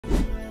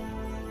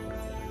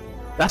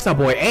That's that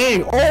boy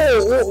Aang.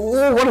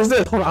 Oh, what is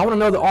this? Hold on, I want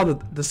to know all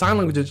the sign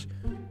languages.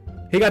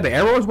 He got the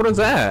arrows. What is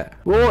that?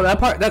 Whoa, that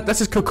part. That's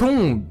his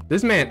cocoon.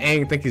 This man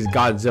Aang think he's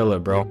Godzilla,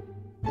 bro.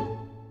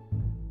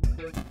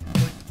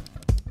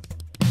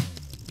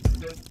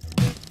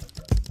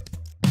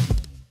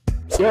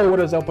 Yo, what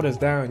is up, what is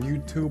down,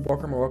 YouTube?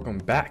 Welcome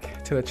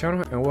back to the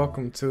channel, and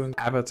welcome to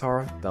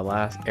Avatar: The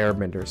Last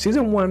Airbender,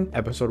 Season 1,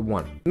 Episode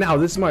 1. Now,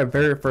 this is my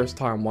very first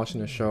time watching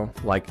the show,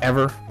 like,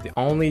 ever. The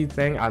only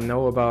thing I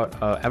know about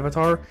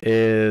Avatar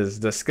is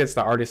the skits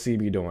that RDC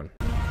be doing.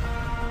 No,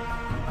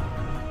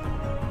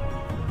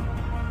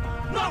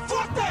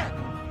 fuck that!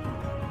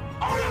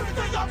 On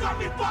everything, y'all got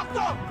me fucked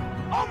up!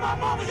 On my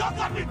mama, y'all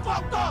got me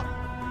fucked up!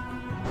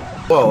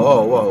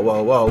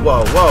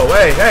 Whoa,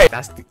 hey.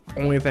 That's the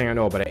only thing I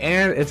know about it.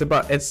 And it's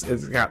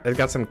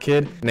got some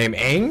kid named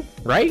Aang,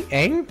 right?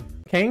 Aang?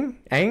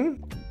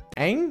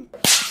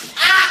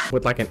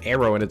 With like an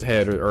arrow in its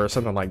head or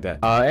something like that.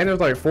 And there's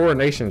like 4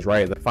 nations,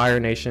 right? The Fire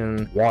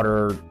Nation,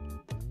 Water,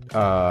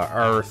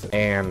 Earth,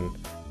 and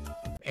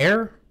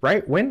Air,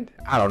 right? Wind?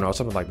 I don't know,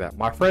 something like that.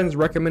 My friends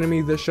recommended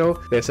me this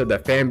show. They said the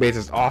fan base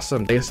is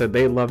awesome. They said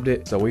they loved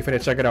it. So we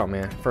finna check it out,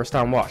 man. First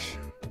time watch.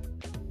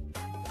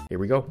 Here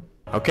we go.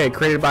 Okay,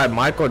 created by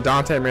Michael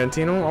Dante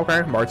Martino.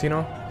 Okay,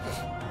 Martino.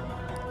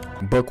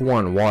 Book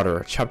 1,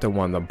 Water. Chapter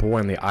 1, The Boy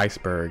and the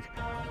Iceberg.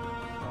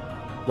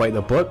 Wait,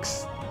 the book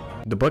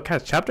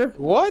has chapter?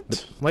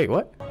 What? Wait,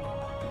 what?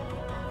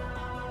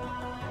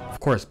 Of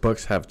course,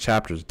 books have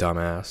chapters,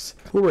 dumbass.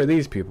 Who are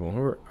these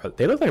people?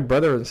 They look like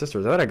brothers and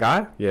sisters. Is that a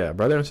guy? Yeah,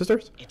 brother and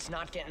sisters? It's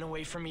not getting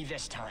away from me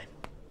this time.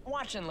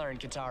 Watch and learn,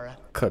 Katara.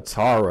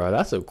 Katara,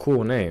 that's a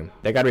cool name.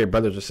 They gotta be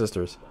brothers or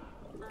sisters.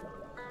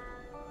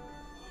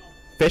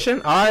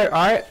 Fishing?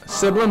 Alright.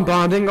 Sibling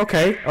bonding.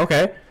 Okay.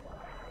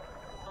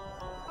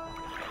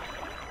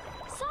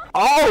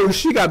 Oh,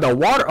 she got the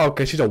water.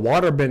 Okay, she's a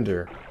water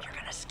bender. You're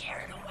gonna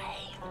scare it away.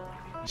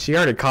 She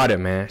already caught it,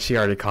 man. She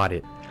already caught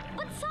it.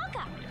 But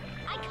Sokka,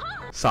 I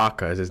caught.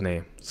 Sokka is his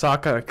name.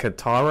 Sokka,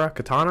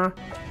 Katana?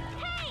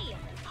 Hey!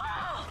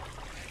 Oh!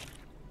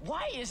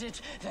 Why is it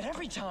that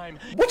every time...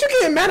 What you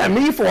getting mad at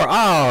me for?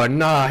 Oh,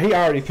 nah. He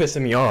already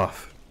pissing me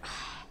off.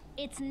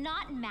 It's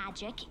not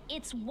magic,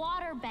 it's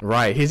water bending.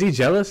 Right. Is he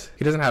jealous?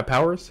 He doesn't have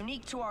powers?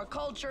 Unique to our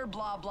culture,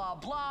 blah, blah,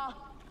 blah.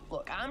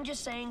 Look, I'm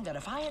just saying that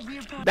if I had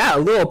weird powers...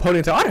 That little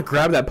ponytail. I'd have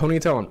grabbed that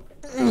ponytail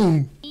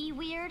and... Be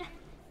weird?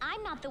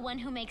 I'm not the one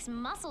who makes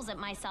muscles at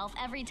myself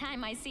every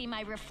time I see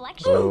my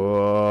reflection.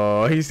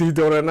 Oh, he's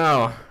doing it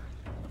now.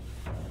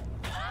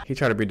 He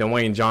tried to be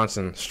Dwayne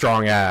Johnson.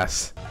 Strong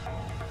ass.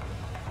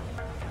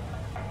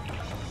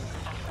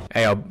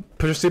 Hey, I'll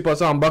put your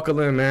seatbelts on,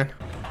 buckle in, man.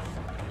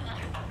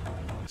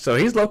 So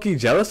he's low-key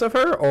jealous of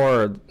her,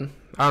 or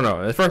I don't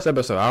know. The first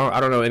episode, I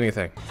don't know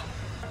anything.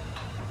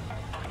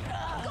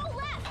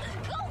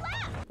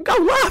 Go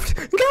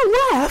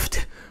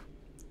left.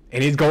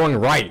 And he's going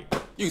right.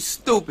 You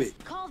stupid.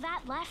 Call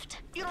that left?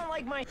 You don't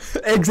like my...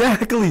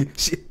 Exactly.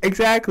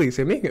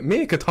 So me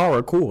and Katara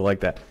are cool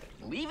like that.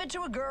 Leave it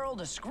to a girl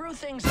to screw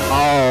things up.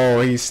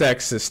 Oh, he's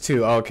sexist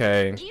too.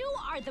 Okay. You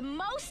are the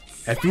most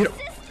If you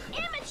sexist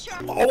immature.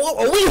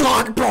 Oh, we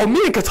locked, bro.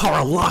 Me and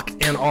Katara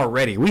locked in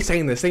already. We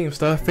saying the same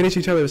stuff. Finish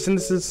each other's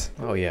sentences.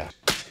 Oh yeah.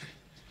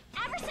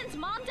 Ever since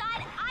Mom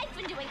died, I've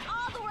been doing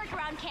all the work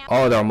around camp.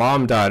 Oh, their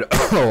mom died.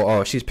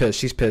 Oh, she's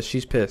pissed.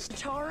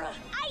 Katara?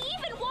 I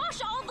even wash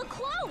all the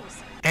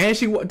clothes. And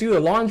she do the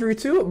laundry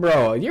too,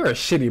 bro. You're a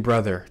shitty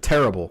brother.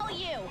 Terrible. Oh,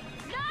 you.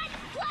 Not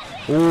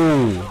pleasant.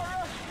 Ooh.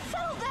 Katara,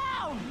 settle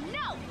down.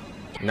 No.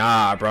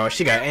 Nah, bro.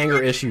 She got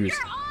anger issues.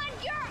 You're on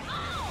your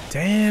own.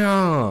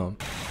 Damn.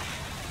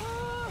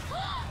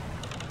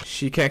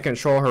 She can't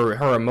control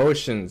her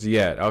emotions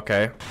yet.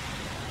 Okay.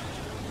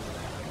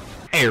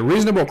 Hey,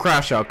 reasonable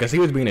crash out, cause he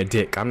was being a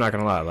dick. I'm not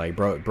gonna lie. Like,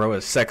 bro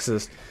is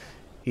sexist.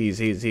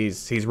 He's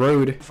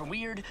rude. From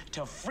weird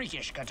to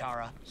freakish,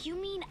 Katara. You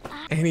mean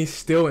I... And he's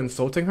still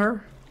insulting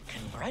her.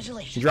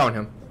 Congratulations. I'm drawing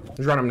him.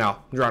 I'm drawing him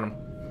now. I'm drawing him.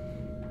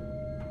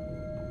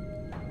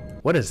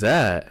 What is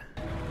that?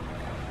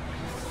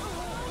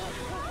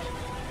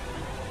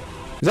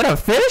 Is that a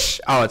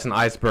fish? Oh, it's an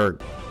iceberg.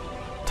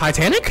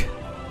 Titanic?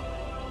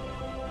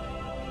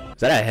 Is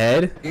that a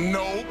head?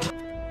 Nope.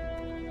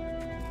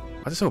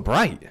 Why is it so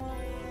bright?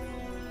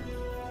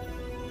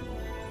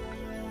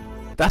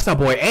 That's that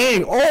boy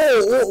Aang.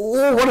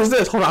 Oh, what is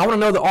this? Hold on, I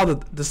want to know all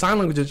the sign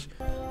languages.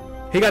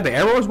 He got the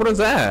arrows? What is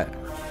that?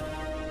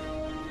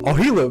 Oh,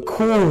 he look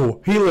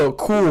cool.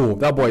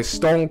 That boy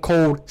Stone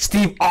Cold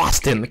Steve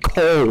Austin.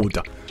 Cold.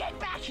 Get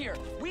back here.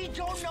 We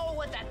don't know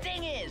what that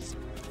thing is.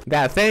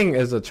 That thing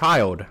is a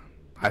child,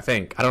 I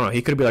think. I don't know.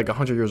 He could be like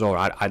 100 years old.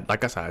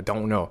 Like I said, I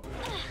don't know.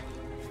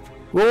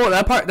 Whoa,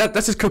 that part,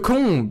 that's his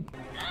cocoon.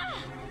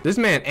 This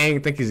man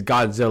Aang think he's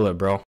Godzilla,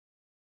 bro.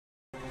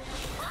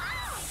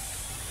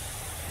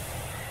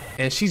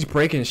 And she's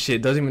breaking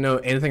shit. Doesn't even know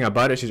anything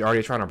about it. She's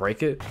already trying to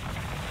break it.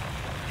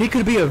 He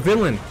could be a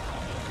villain.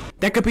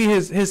 That could be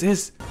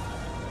his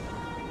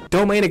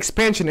domain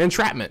expansion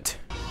entrapment.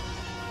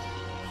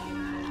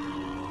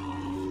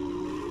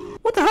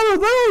 What the hell are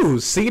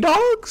those? Sea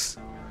dogs?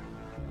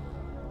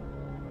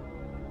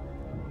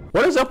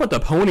 What is up with the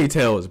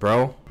ponytails,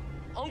 bro?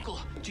 Uncle,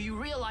 do you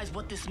realize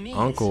what this means?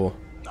 Uncle.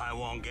 I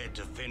won't get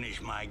to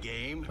finish my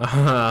game.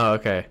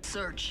 Okay.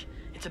 Search.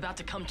 It's about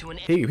to come to an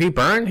end. He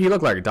burned? He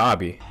looked like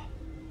Dobby.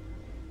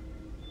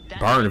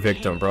 Burn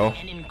victim, bro.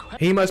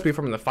 He must be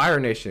from the Fire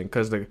Nation,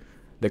 because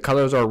the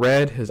colors are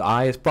red, his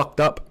eye is fucked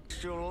up.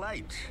 It's too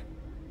late.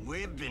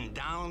 We've been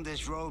down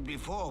this road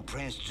before,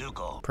 Prince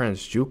Zuko.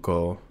 Prince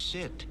Zuko.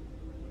 Sit.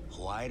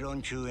 Why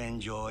don't you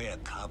enjoy a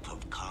cup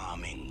of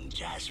calming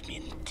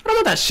jasmine tea? I don't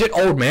know that shit,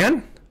 old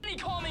man.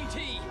 Calming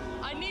tea.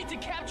 I need to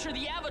capture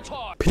the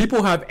Avatar.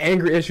 People have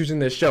anger issues in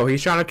this show.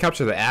 He's trying to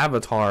capture the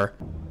Avatar.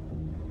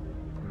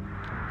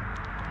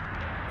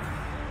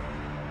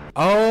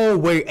 Oh,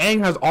 wait.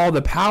 Aang has all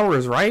the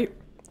powers, right?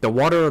 The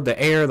water, the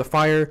air, the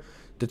fire,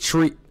 the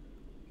tree,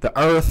 the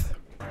earth.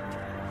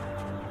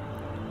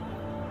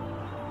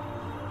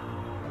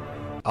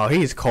 Oh,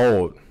 he's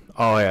cold.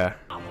 Oh, yeah.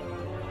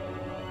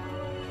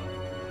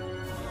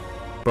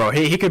 Bro,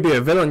 he could be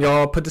a villain,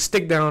 y'all. Put the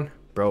stick down.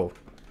 Bro,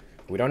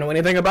 we don't know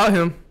anything about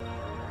him.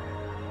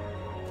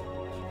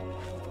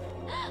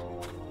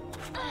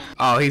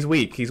 Oh, he's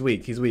weak. He's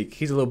weak. He's weak.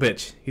 He's a little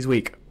bitch. He's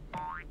weak.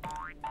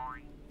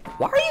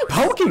 Why are you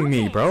poking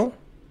me, bro?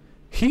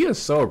 He is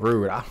so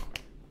rude.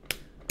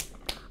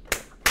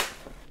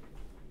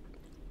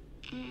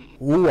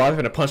 Ooh, I was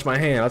gonna punch my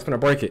hand. I was gonna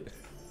break it.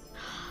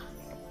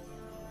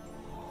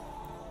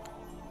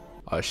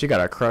 Oh, she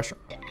got a crush. To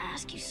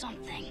ask you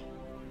something.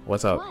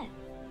 What's up? What?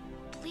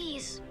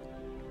 Please,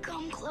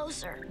 come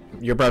closer.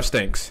 Your breath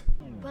stinks.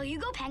 Will you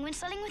go penguin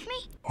sledding with me?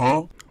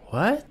 Huh?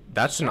 What?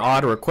 That's an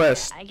odd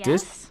request. I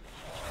guess.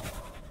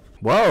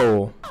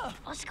 Whoa.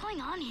 What's going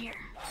on here?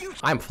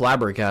 I'm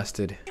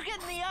flabbergasted. You're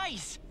getting the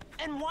ice.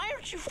 And why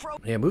aren't you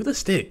frozen? Yeah, move the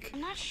stick.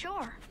 I'm not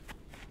sure.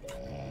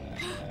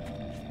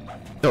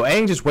 So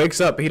Aang just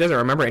wakes up. He doesn't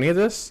remember any of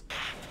this?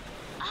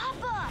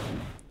 Appa!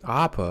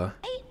 Appa?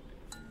 Hey,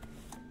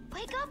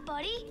 wake up,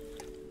 buddy.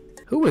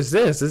 Who is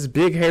this? This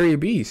big hairy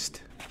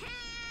beast.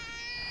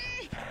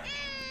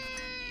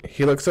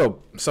 He looks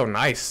so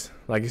nice.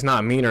 Like he's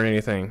not mean or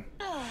anything.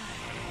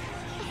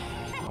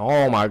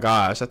 Oh my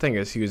gosh, that thing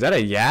is huge. Is that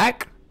a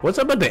yak? What's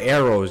up with the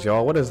arrows,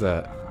 y'all? What is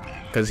that?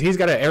 Because he's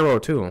got an arrow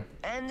too.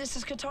 And this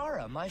is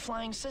Katara, my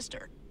flying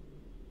sister.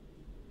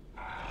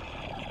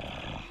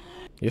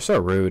 You're so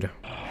rude.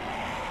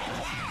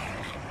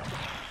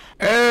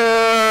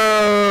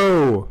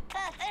 Oh!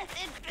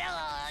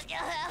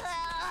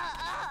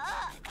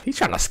 He's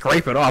trying to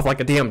scrape it off like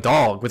a damn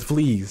dog with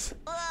fleas.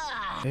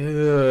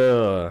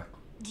 Ugh.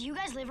 Do you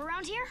guys live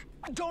around here?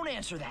 Don't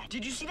answer that.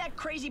 Did you see that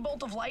crazy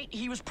bolt of light?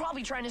 He was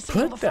probably trying to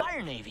signal the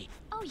Fire Navy.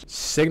 Oh,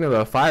 Signal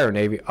the Fire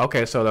Navy.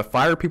 Okay, so the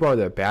fire people are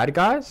the bad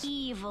guys?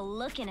 evil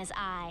look in his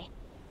eye.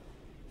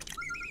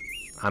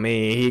 I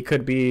mean, he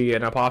could be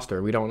an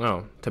imposter. We don't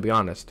know, to be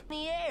honest. In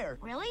the air.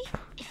 Really?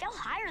 It fell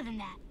higher than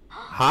that.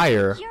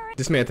 Higher? You're-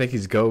 This man thinks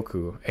he's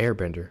Goku,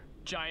 Airbender.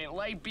 Giant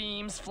light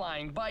beams,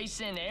 flying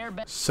bison,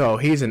 airbender. So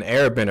he's an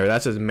Airbender.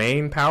 That's his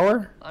main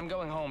power? I'm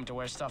going home to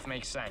where stuff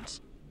makes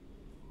sense.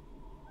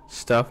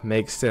 Stuff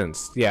makes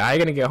sense. Yeah, how you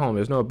gonna get home?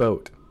 There's no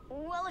boat.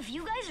 Well, if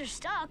you guys are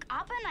stuck,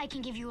 Appa and I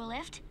can give you a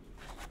lift.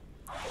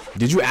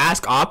 Did you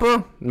ask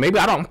Appa? Maybe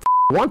I don't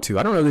want to.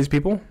 I don't know these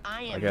people.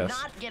 I am guess.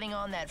 not getting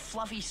on that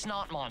fluffy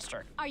snot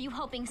monster. Are you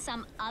hoping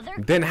some other?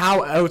 Then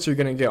how else are you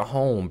gonna get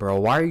home, bro?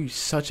 Why are you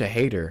such a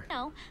hater?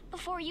 No,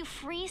 before you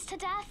freeze to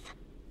death?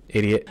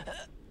 Idiot.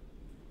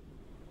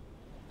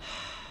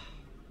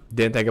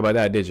 Didn't think about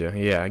that, did you?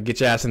 Yeah, get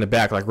your ass in the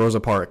back like Rosa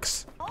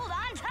Parks. Hold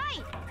on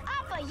tight.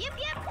 Appa, yip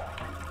yip.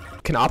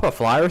 Can Appa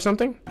fly or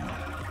something?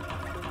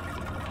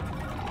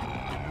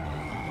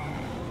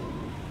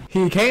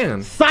 He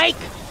can. Psych!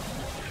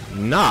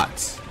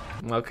 Not.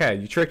 Okay,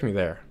 you tricked me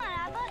there. Come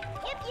on,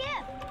 Appa, yip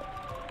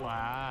yip.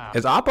 Wow.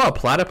 Is Appa a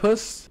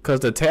platypus? Because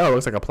the tail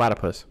looks like a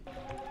platypus.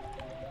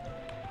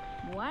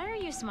 Why are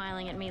you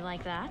smiling at me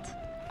like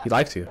that? He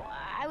likes you.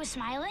 I was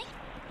smiling?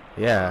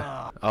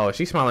 Yeah. Oh,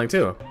 she's smiling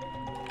too.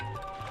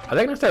 Are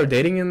they gonna start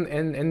dating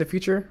in the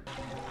future?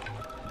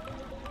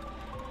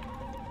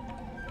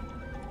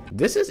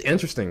 This is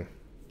interesting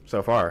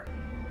so far.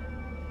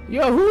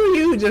 Yo, who are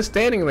you just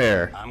standing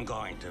there? I'm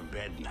going to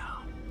bed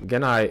now. Good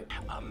night.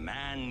 A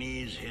man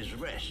needs his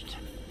rest.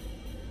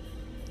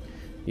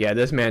 Yeah,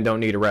 this man don't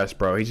need a rest,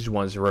 bro. He just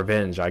wants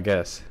revenge, I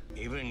guess.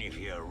 Even if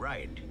you're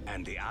right,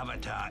 and the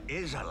Avatar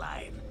is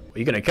alive, Are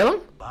you gonna kill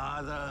him?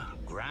 father,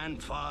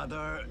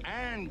 grandfather,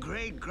 and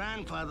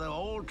great-grandfather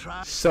all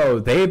tried. So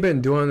they've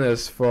been doing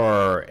this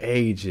for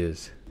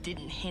ages.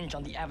 Didn't hinge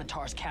on the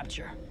Avatar's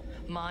capture.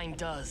 Mine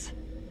does.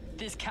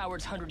 This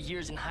coward's 100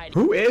 years in hiding.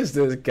 Who is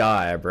this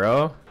guy,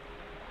 bro?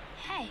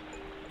 Hey,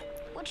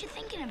 what you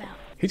thinking about?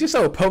 He's just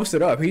so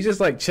posted up. He's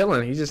just like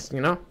chilling. He's just, you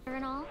know.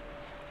 And all,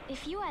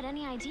 if you had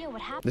any idea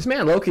what happened, This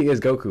man Loki is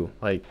Goku.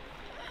 Like,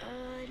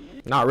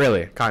 not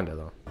really. Kinda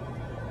though.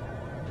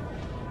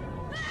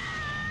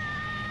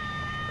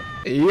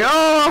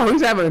 Yo,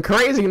 he's having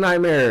crazy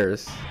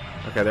nightmares.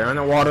 Okay, they're in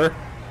the water.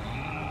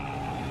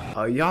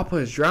 Oh,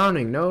 Yappa is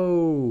drowning.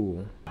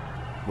 No.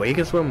 Wait, he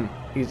can swim.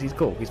 He's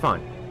cool. He's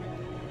fine.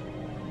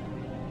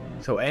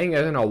 So Aang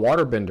isn't a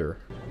waterbender.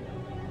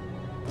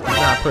 He's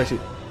not Percy.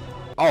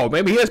 Oh,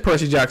 maybe he is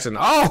Percy Jackson.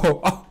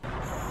 Oh.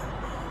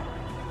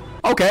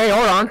 Okay,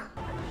 hold on.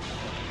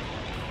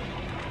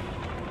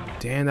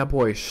 Damn, that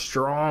boy is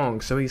strong.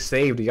 So he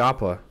saved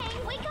Yappa.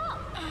 Hey, wake up!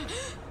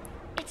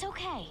 It's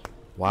okay.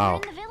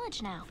 Wow. We're in the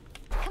village now.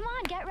 Come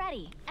on, get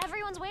ready.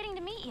 Everyone's waiting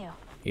to meet you.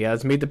 Yeah,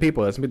 let's meet the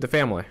people. Let's meet the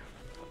family.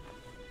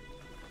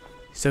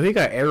 So he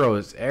got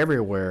arrows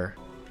everywhere.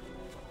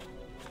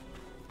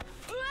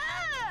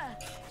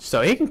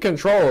 So he can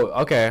control.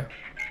 Okay,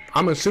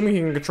 I'm assuming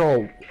he can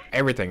control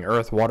everything: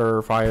 earth,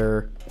 water,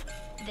 fire.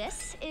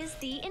 This is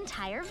the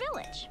entire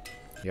village.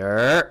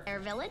 Yeah. Air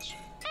village,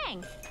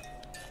 Aang.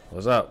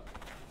 What's up?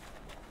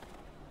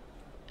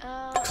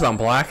 Cause I'm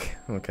black.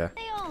 Okay.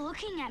 They all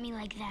looking at me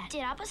like that.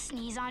 Did Appa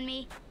sneeze on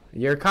me?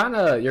 Your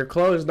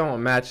clothes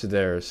don't match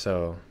theirs,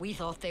 so. We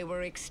thought they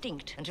were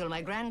extinct until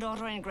my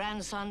granddaughter and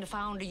grandson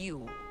found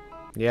you.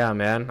 Yeah,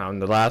 man, I'm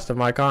the last of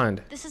my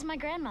kind. This is my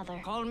grandmother.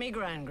 Call me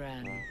Gran.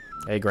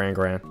 Hey, Gran.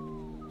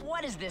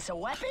 What is this, a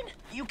weapon?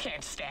 You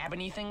can't stab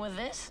anything with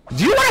this.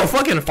 Do you want to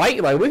fucking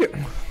fight? Like, we could.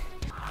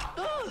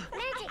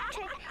 Magic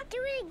trick. Do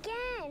it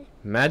again.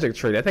 Magic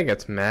trick. I think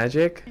it's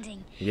magic.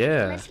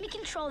 Yeah. Lets me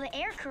control the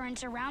air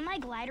currents around my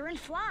glider and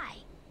fly.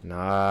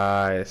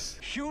 Nice.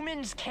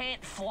 Humans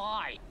can't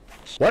fly.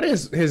 What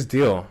is his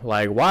deal?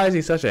 Like, why is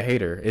he such a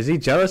hater? Is he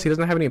jealous he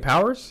doesn't have any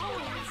powers?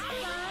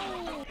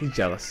 He's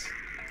jealous.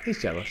 He's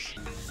jealous.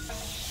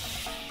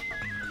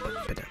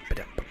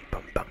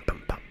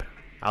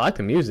 I like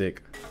the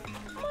music.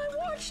 My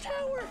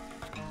watchtower.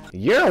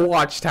 You're a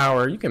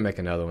watchtower. You can make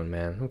another one,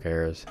 man. Who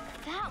cares?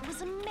 That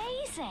was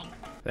amazing.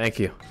 Thank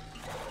you.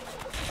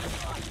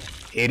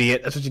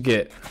 Idiot. That's what you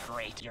get.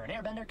 Great. You're an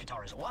airbender,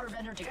 Katara's a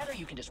waterbender. Together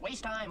you can just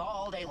waste time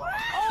all day long.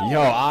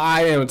 Yo,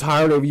 I am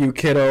tired of you,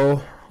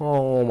 kiddo.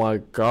 Oh my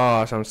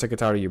gosh, I'm sick and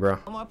tired of you, bro.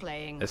 No more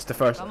playing. It's the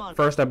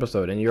first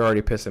episode, and you're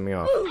already pissing me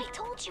off. I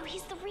told you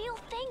he's the real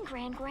thing,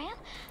 Gran.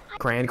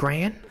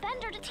 Gran?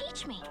 Bender to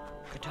teach me.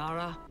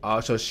 Katara, Oh,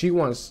 so she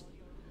wants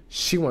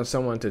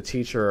someone to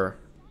teach her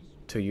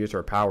to use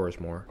her powers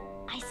more.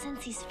 I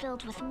sense he's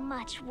filled with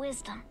much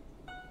wisdom.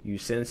 You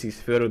sense he's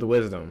filled with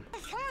wisdom.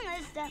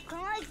 Stuff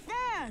like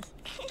this.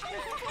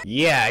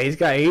 Yeah,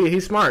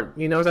 he's smart.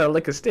 He knows how to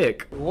lick a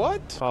stick.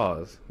 What?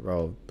 Pause,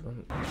 bro.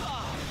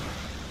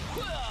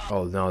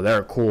 Oh no,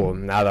 they're cool.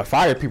 Now the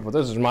fire people,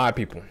 this is my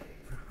people.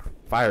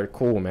 Fire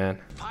cool, man.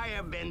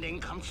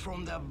 Firebending comes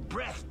from the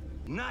breath,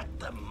 not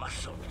the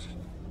muscles.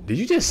 Did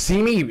you just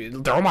see me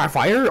throw my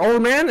fire,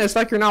 old man? It's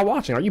like you're not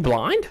watching. Are you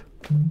blind?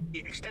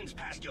 It extends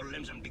past your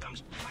limbs and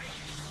becomes fire.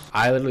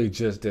 I literally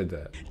just did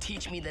that.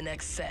 Teach me the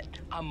next set.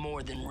 I'm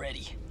more than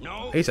ready.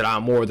 No. He said,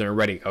 I'm more than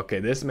ready. Okay,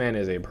 this man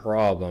is a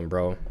problem,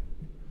 bro.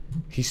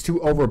 He's too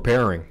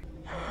overbearing.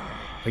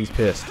 He's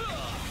pissed.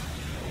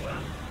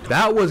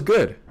 That was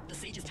good. The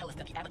sages tell us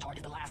that the Avatar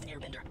is the last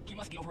airbender. He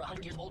must be over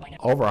 100 years old by now.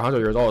 Over 100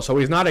 years old, so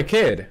he's not a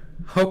kid.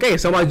 Okay,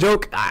 so my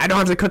joke, I don't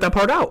have to cut that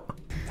part out.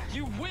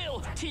 You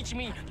will teach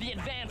me the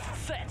advanced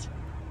set.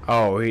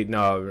 Oh,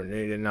 no,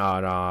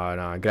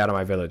 get out of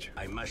my village.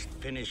 I must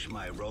finish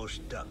my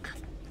roast duck.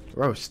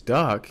 Roast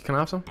duck? Can I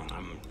have some?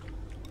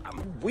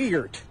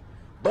 Weird.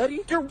 Buddy,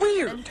 you're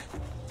weird.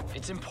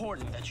 It's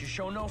important that you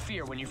show no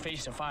fear when you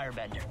face a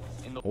firebender.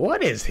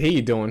 What is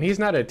he doing? He's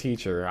not a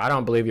teacher. I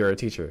don't believe you're a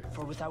teacher.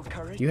 For without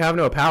courage, You have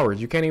no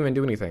powers. You can't even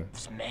do anything.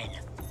 it's men.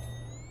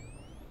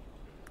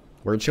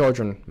 We're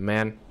children,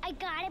 man. I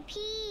gotta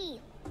pee.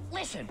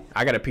 Listen,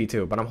 I gotta pee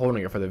too, but I'm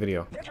holding it for the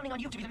video. they're counting on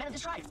you to be the man of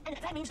this tribe, and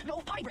that means no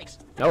potty breaks.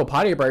 No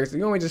potty breaks.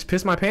 You want me to just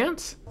piss my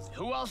pants?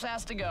 Who else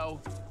has to go?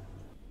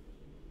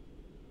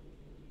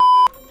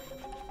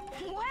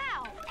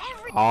 Wow.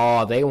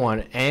 Oh, they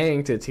want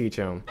Aang to teach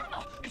him.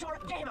 Oh,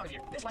 Katara, get him out of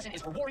here. This lesson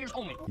is for warriors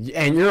only.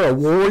 And you're a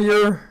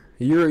warrior?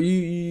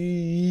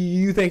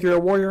 You think you're a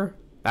warrior?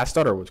 That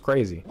stutter was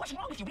crazy. What's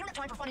wrong with you? We don't have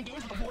time for funny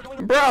games with the war going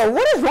on. Bro,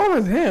 what is wrong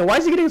with him? Why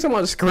is he getting so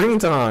much screen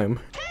time?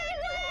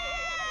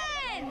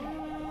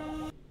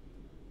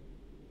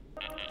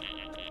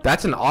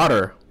 That's an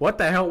otter. What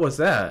the hell was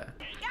that?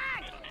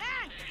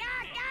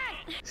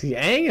 See,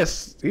 Aang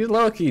he's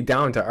low-key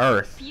down to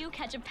earth. If you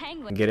catch a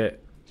penguin, Get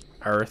it?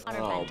 Earth.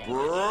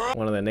 waterbending.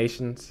 One of the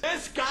nations.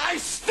 This guy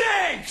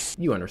stinks!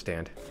 You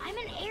understand. I'm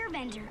an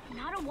airbender,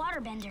 not a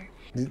waterbender.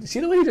 See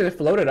the way he just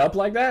floated up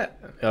like that?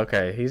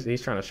 Okay,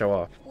 he's trying to show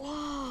off.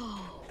 Whoa.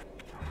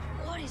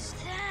 What is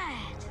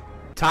that?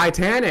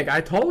 Titanic,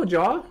 I told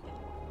y'all.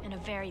 And a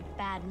very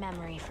bad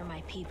memory for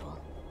my people.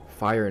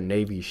 Fire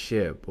Navy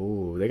ship.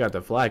 Ooh, they got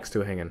the flags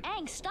still hanging.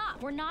 Aang,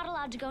 stop. We're not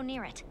allowed to go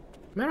near it.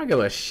 Man, I don't give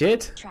a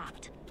shit.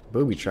 Trapped.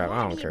 Booby trap, I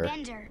To don't be a care.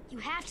 bender, you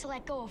have to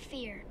let go of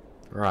fear.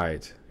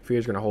 Right.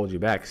 Fear's gonna hold you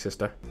back,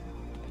 sister.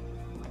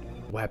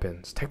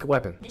 Weapons. Take a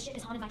weapon. This ship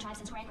is haunted by tribes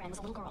since Gran was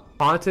a little girl.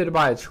 Haunted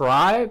by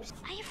tribes?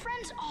 I have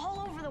friends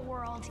all over the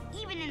world,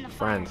 even in the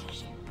Friends. Fire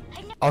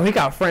Nation. Oh, he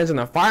got friends in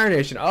the Fire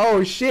Nation.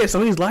 Oh shit,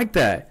 so he's like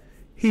that.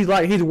 He's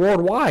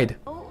worldwide.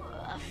 Oh,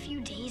 a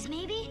few days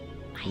maybe?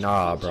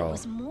 Nah, think bro. It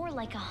was more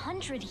like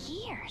 100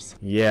 years.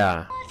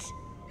 Yeah. What?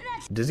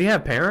 That's Does he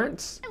have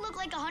parents? I look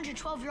like 100 a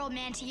 12-year-old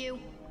man to you?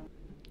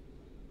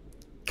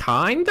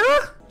 Kinda?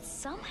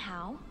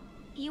 Somehow,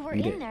 you were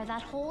Eat in it. there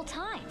that whole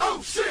time.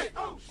 Oh shit!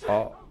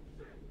 Oh.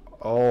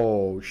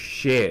 Oh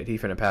shit, he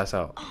finna pass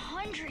out.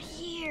 100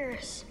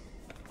 years.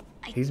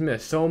 He's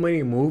missed so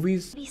many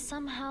movies. Maybe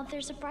somehow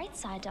there's a bright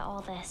side to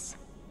all this.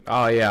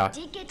 Oh yeah.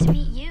 Did get to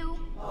meet you.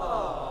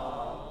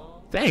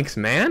 Thanks,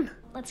 man.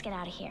 Let's get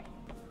out of here.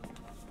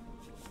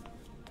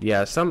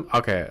 Yeah,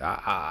 okay.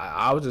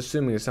 I was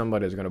assuming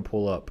somebody's gonna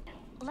pull up.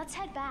 Let's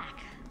head back.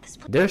 This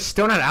place. They're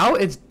still not out?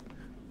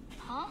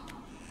 Huh?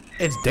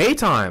 It's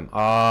daytime.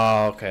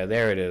 Oh, okay,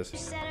 there it is. You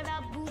said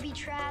about booby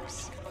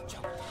traps.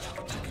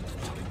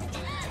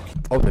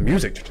 Oh, the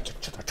music.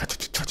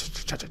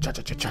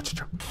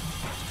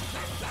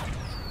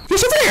 Did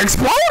something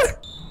explode?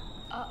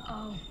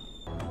 Uh-oh.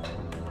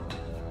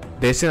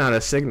 They sent out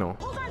a signal.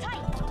 Hold on tight.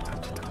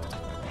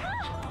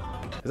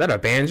 Is that a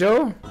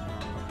banjo?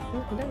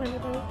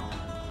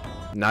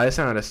 Nah, they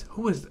sent out a.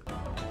 Who is?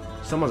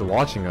 Someone's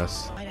watching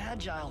us. Quite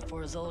agile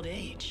for his old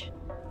age.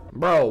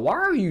 Bro, why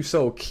are you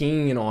so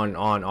keen on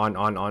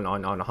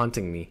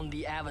hunting me?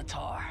 The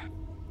Avatar,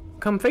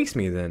 Come face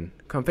me then.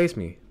 Come face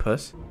me,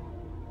 puss.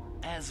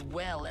 as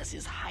well as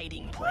his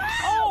hiding place.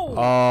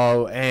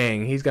 Oh,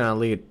 Aang, he's gonna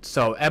lead.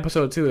 So,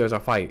 episode 2, there's a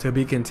fight. To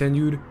be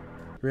continued.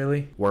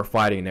 Really? We're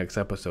fighting next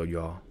episode,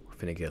 y'all. We're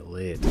finna get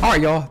lit.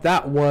 Alright, y'all.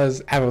 That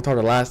was Avatar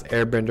The Last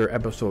Airbender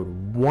episode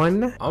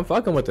 1. I'm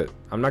fucking with it.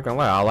 I'm not gonna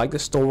lie. I like the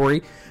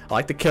story. I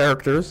like the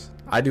characters.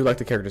 I do like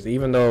the characters,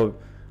 even though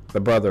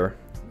the brother,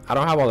 I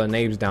don't have all the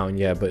names down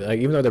yet, but like,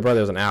 even though the brother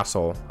is an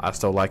asshole, I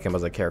still like him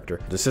as a character.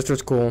 The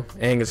sister's cool.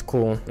 Aang is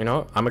cool. You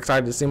know, I'm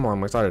excited to see more.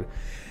 I'm excited.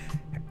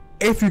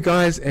 If you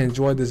guys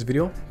enjoyed this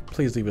video,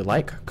 please leave a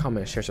like,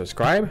 comment, share,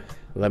 subscribe.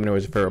 Let me know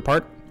what's your favorite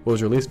part, what was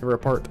your least favorite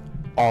part,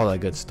 all that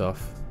good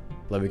stuff.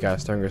 Love you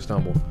guys. Turn your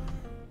stumble.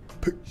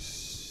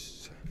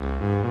 Peace.